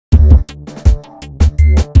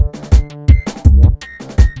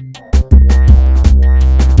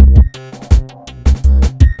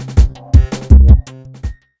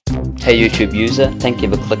Hey YouTube user, thank you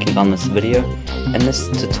for clicking on this video. In this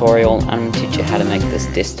tutorial I'm going to teach you how to make this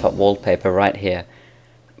desktop wallpaper right here.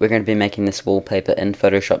 We're going to be making this wallpaper in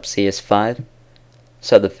Photoshop CS5.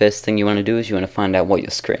 So the first thing you want to do is you want to find out what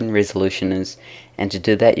your screen resolution is, and to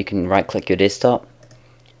do that you can right click your desktop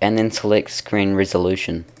and then select screen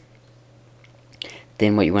resolution.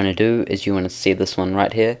 Then what you want to do is you want to see this one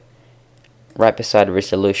right here. Right beside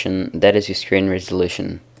resolution, that is your screen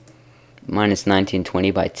resolution. Mine is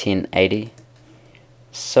 1920 by 1080.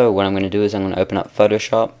 So what I'm going to do is I'm going to open up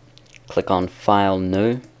Photoshop, click on File,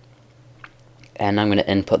 New, and I'm going to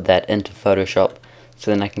input that into Photoshop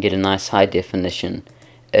so then I can get a nice high definition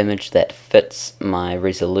image that fits my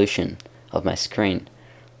resolution of my screen.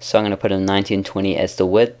 So I'm going to put in 1920 as the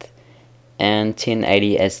width and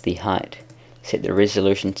 1080 as the height. Set the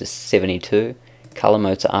resolution to 72, color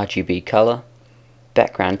mode to RGB color,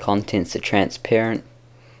 background contents to transparent,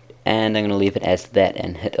 and I'm going to leave it as that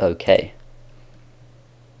and hit OK.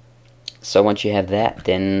 So once you have that,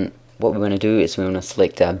 then what we're going to do is we're going to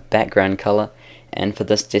select our background color, and for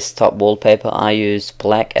this desktop wallpaper I use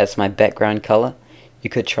black as my background color.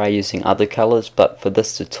 You could try using other colors, but for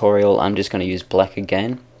this tutorial I'm just going to use black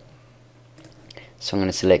again. So I'm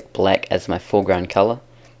going to select black as my foreground color.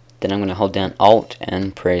 Then I'm going to hold down Alt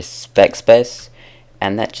and press backspace,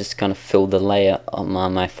 and that's just going to fill the layer on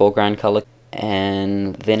my foreground color.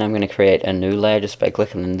 And then I'm going to create a new layer just by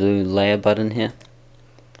clicking the new layer button here.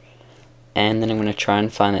 And then I'm going to try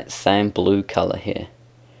and find that same blue color here,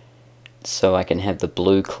 so I can have the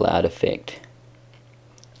blue cloud effect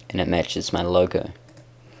and it matches my logo.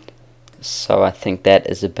 So I think that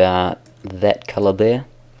is about that color there.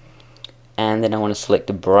 And then I want to select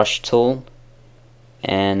the brush tool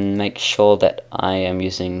and make sure that I am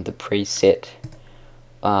using the preset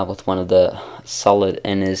with one of the solid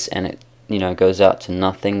inners, and it goes out to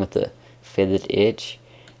nothing with the feathered edge.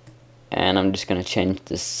 And I'm just going to change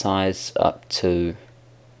the size up to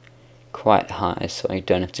quite high so I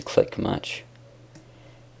don't have to click much.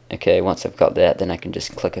 Okay, once I've got that, then I can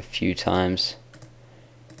just click a few times.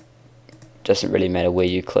 Doesn't really matter where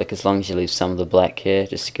you click as long as you leave some of the black here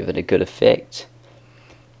just to give it a good effect.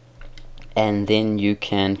 And then you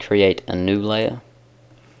can create a new layer,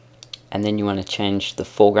 and then you want to change the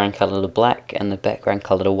foreground color to black and the background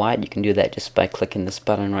color to white. You can do that just by clicking this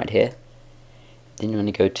button right here. Then you want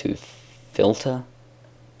to go to Filter,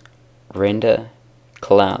 Render,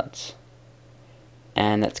 Clouds,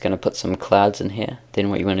 and that's going to put some clouds in here. Then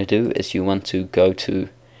what you want to do is you want to go to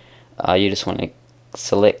you just want to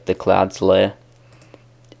select the clouds layer,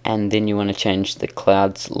 and then you want to change the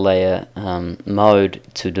clouds layer mode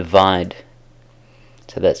to divide.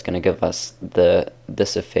 So that's going to give us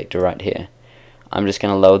this effect right here. I'm just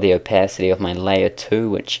going to lower the opacity of my layer 2,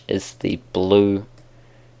 which is the blue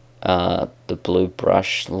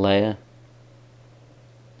brush layer,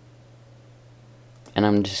 and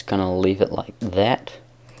I'm just going to leave it like that.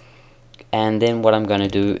 And then what I'm going to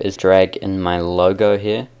do is drag in my logo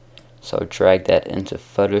here. So drag that into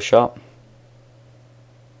Photoshop.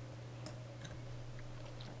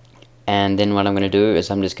 And then what I'm going to do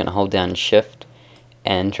is I'm just going to hold down Shift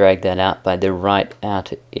and drag that out by the right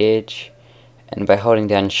outer edge. And by holding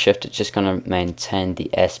down Shift, it's just going to maintain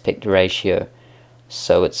the aspect ratio.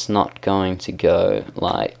 So it's not going to go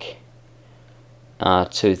like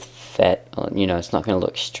too fat, or, it's not going to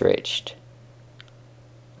look stretched.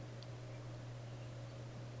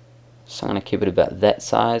 So I'm going to keep it about that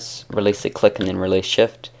size. Release the click and then release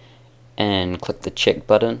Shift and click the check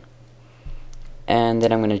button. And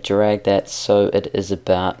then I'm going to drag that so it is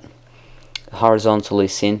about horizontally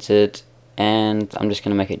centered, and I'm just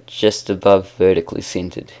going to make it just above vertically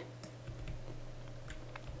centered.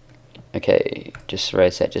 Okay, just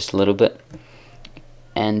raise that just a little bit.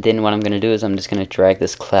 And then what I'm going to do is I'm just going to drag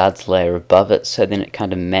this clouds layer above it, so then it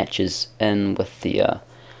kind of matches in with the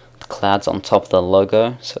clouds on top of the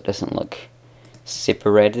logo, so it doesn't look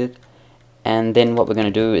separated. And then what we're going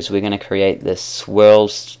to do is we're going to create this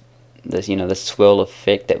swirls, this swirl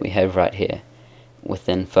effect that we have right here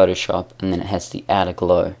within Photoshop, and then it has the outer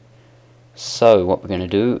glow. So what we're going to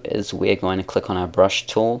do is we're going to click on our brush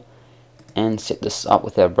tool and set this up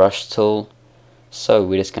with our brush tool. So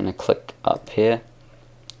we're just going to click up here,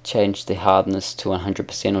 change the hardness to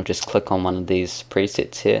 100%, or just click on one of these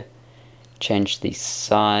presets here. Change the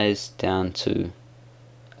size down to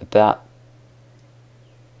about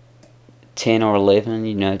 10 or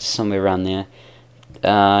 11, just somewhere around there.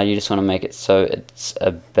 You just want to make it so it's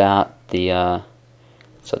about the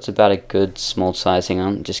it's about a good small sizing.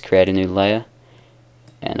 On just create a new layer,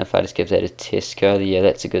 and if I just give that a test color, yeah,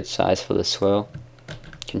 that's a good size for the swirl.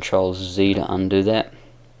 Control Z to undo that.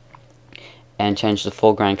 and change the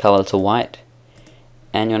foreground color to white.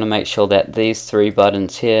 And you want to make sure that these three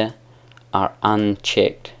buttons here are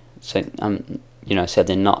unchecked, so so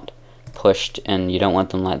they're not pushed in. You don't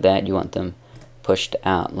want them like that, you want them pushed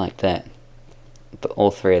out like that. But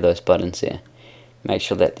all three of those buttons there. Make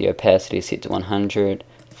sure that the opacity is set to 100,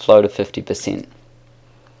 flow to 50%.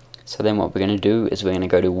 So then what we're going to do is we're going to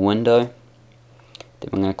go to Window, then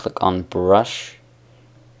we're going to click on Brush,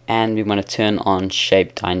 and we want to turn on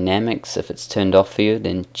Shape Dynamics. If it's turned off for you,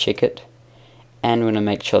 then check it. And we're going to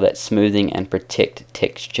make sure that Smoothing and Protect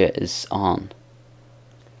Texture is on.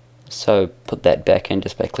 So put that back in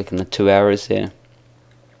just by clicking the 2 arrows there.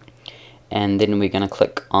 And then we're going to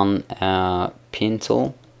click on our pen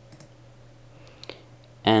tool.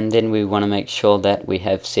 And then we want to make sure that we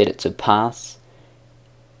have set it to Paths.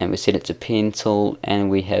 And we set it to Pen tool. And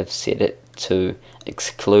we have set it to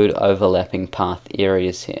Exclude Overlapping Path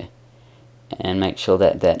Areas here. And make sure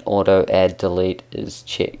that that Auto Add Delete is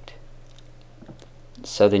checked.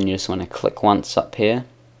 So then you just want to click once up here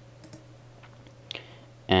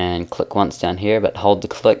and click once down here, but hold the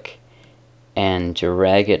click and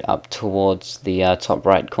drag it up towards the top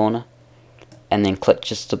right corner, and then click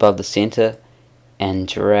just above the center and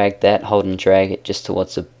drag that, hold and drag it just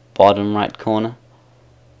towards the bottom right corner,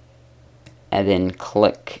 and then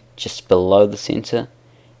click just below the center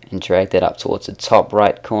and drag that up towards the top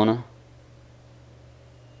right corner,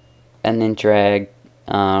 and then drag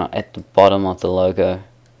at the bottom of the logo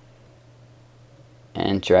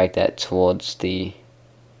and drag that towards the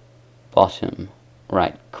bottom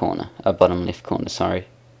right corner, bottom left corner, sorry.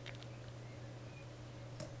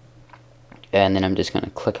 And then I'm just going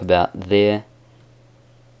to click about there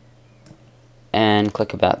and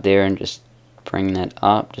click about there and just bring that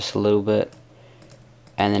up just a little bit,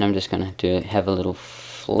 and then I'm just going to have a little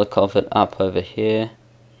flick of it up over here.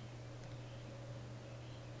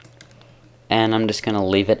 And I'm just going to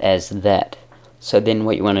leave it as that. So then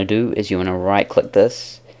what you want to do is you want to right click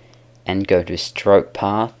this and go to Stroke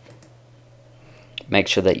Path. Make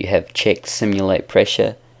sure that you have checked Simulate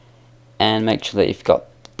Pressure, and make sure that you've got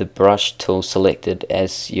the brush tool selected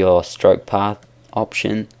as your stroke path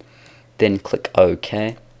option. Then click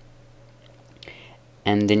OK.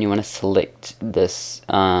 And then you want to select this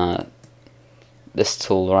this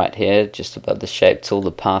tool right here just above the shape tool,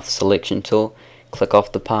 the path selection tool. Click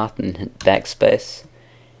off the path and hit backspace,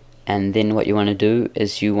 and then what you want to do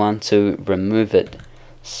is you want to remove it.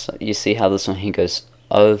 So you see how this one here goes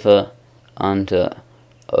over, under,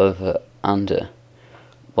 over, under.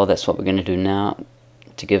 Well, that's what we're going to do now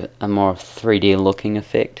to give it a more 3D looking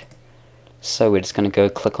effect. So we're just going to go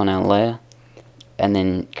click on our layer and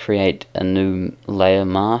then create a new layer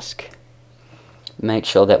mask. Make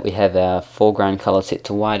sure that we have our foreground color set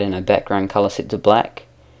to white and our background color set to black.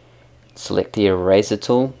 Select the eraser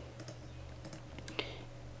tool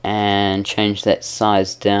and change that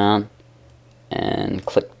size down and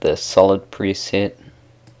click the solid preset.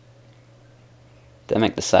 Don't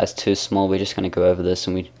make the size too small, we're just going to go over this,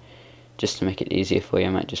 and just to make it easier for you I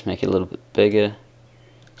might just make it a little bit bigger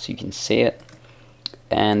so you can see it.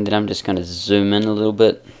 And then I'm just going to zoom in a little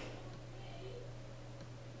bit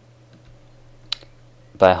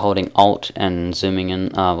by holding Alt and zooming in,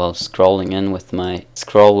 scrolling in with my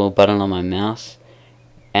scroll wheel button on my mouse.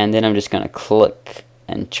 And then I'm just going to click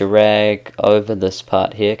and drag over this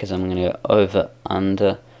part here, because I'm going to go over,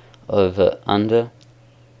 under.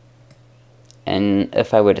 And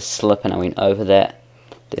if I were to slip and I went over that,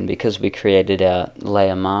 then because we created our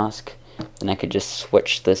layer mask, then I could just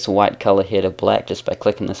switch this white color here to black just by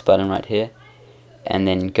clicking this button right here, and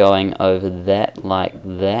then going over that like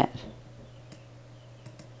that.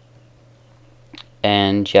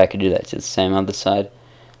 And yeah, I could do that to the same other side.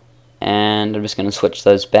 And I'm just going to switch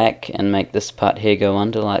those back and make this part here go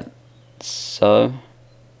under like so.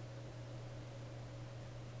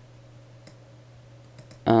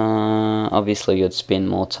 Obviously you'd spend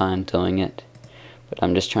more time doing it, but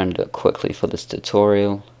I'm just trying to do it quickly for this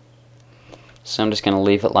tutorial. So I'm just going to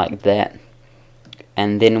leave it like that.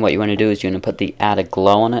 And then what you want to do is you want to put the outer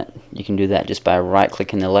glow on it. You can do that just by right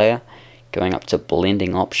clicking the layer, going up to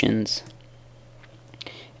blending options,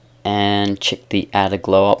 and check the outer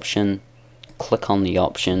glow option, click on the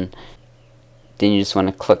option, then you just want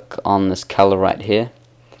to click on this color right here,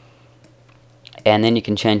 and then you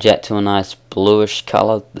can change that to a nice bluish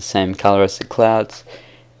color, the same color as the clouds,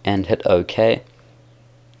 and hit OK.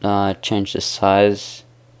 Change the size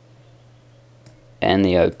and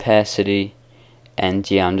the opacity, and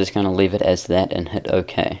yeah, I'm just going to leave it as that and hit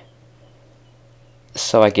OK.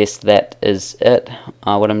 So I guess that is it.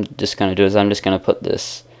 What I'm just going to do is I'm just going to put the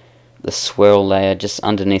swirl layer just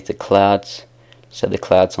underneath the clouds so the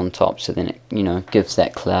cloud's on top, so then it, you know, gives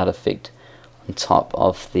that cloud effect on top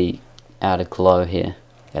of the outer glow here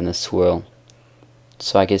and the swirl.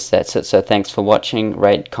 So I guess that's it. So thanks for watching.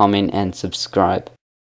 Rate, comment and subscribe.